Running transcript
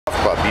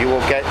club. You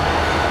will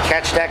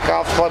catch that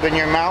golf club in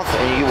your mouth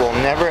and you will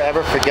never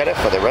ever forget it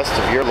for the rest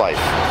of your life.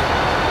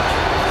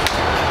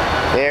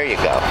 There you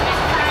go.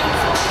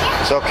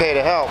 It's okay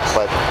to help,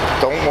 but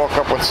don't walk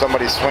up when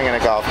somebody's swinging a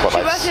golf club.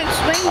 She wasn't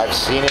swinging. I've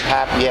seen it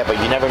happen, yeah,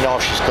 but you never know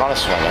if she's going to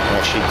swing it. And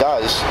if she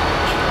does,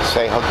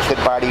 say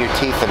goodbye to your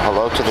teeth and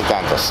hello to the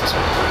dentist.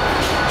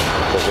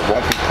 Because it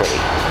won't be pretty.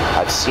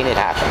 I've seen it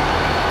happen.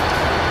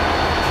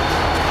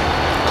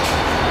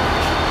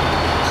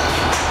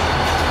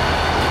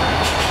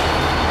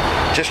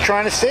 Just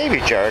trying to save you,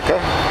 Jerica.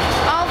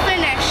 All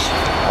finished.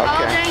 Okay.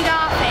 All done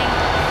golfing.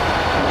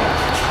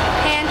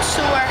 Hand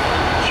sore.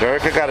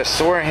 Jerica got a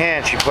sore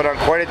hand. She put on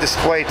quite a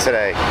display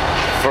today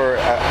for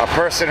a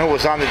person who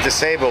was on the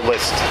disabled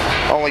list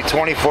only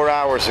 24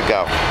 hours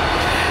ago.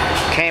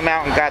 Came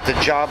out and got the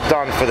job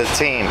done for the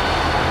team.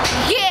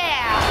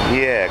 Yeah!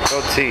 Yeah,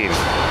 go team.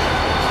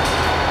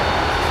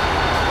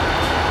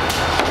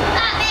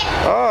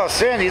 Oh,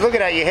 Sandy, look at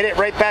that. You hit it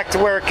right back to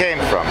where it came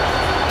from.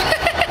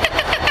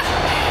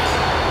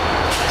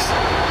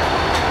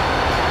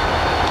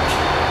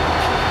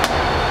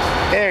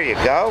 There you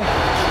go.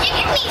 Did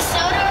you get me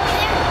soda over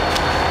there?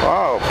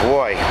 Oh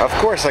boy, of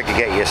course I could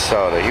get you a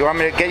soda. You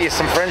want me to get you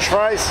some French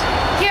fries?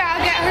 Yeah,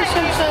 I'll get her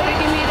some soda.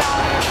 Give me $1.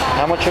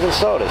 How much are the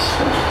sodas?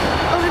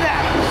 Over there.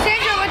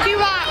 Sandra, what do you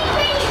want?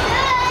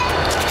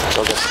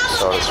 Go get some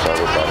sodas for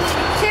everybody.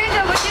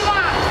 Sandra, what do you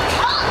want?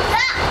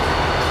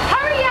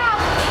 Hurry up!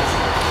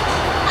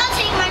 I'll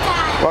take my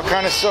time. What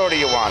kind of soda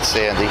you want,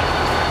 Sandy?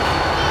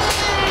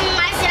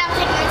 I said I'll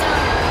take my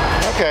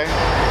time. Okay.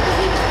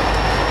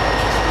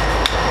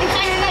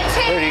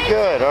 Pretty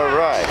good, all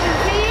right.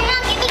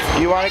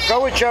 You want to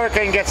go with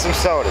Jerica and get some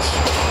sodas?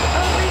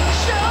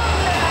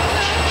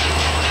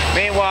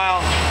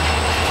 Meanwhile,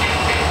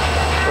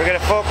 we're going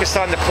to focus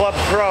on the Club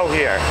Pro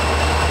here.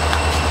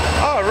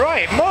 All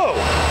right, move.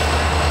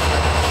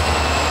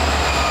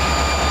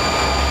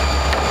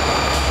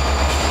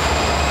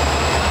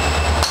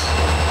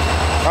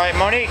 All right,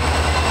 Monique.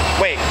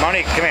 Wait,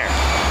 Monique, come here.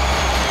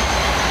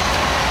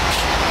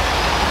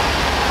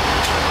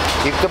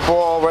 Keep the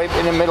ball right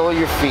in the middle of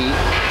your feet.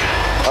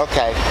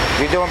 Okay,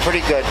 you're doing pretty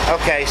good.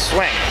 Okay,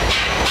 swing.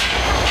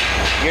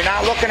 You're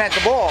not looking at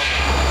the ball.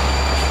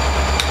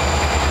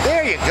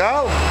 There you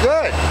go.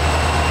 Good.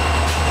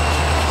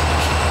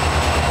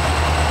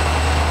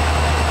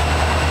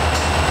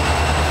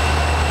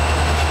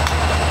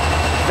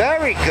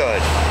 Very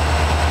good.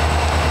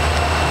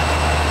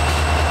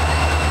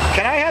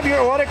 Can I have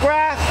your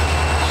autograph?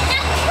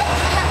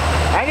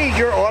 I need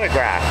your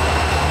autograph.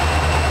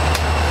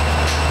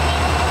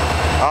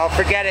 Oh,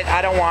 forget it.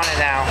 I don't want it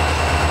now.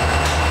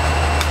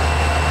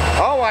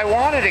 Oh, I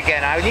want it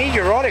again. I need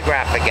your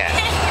autograph again.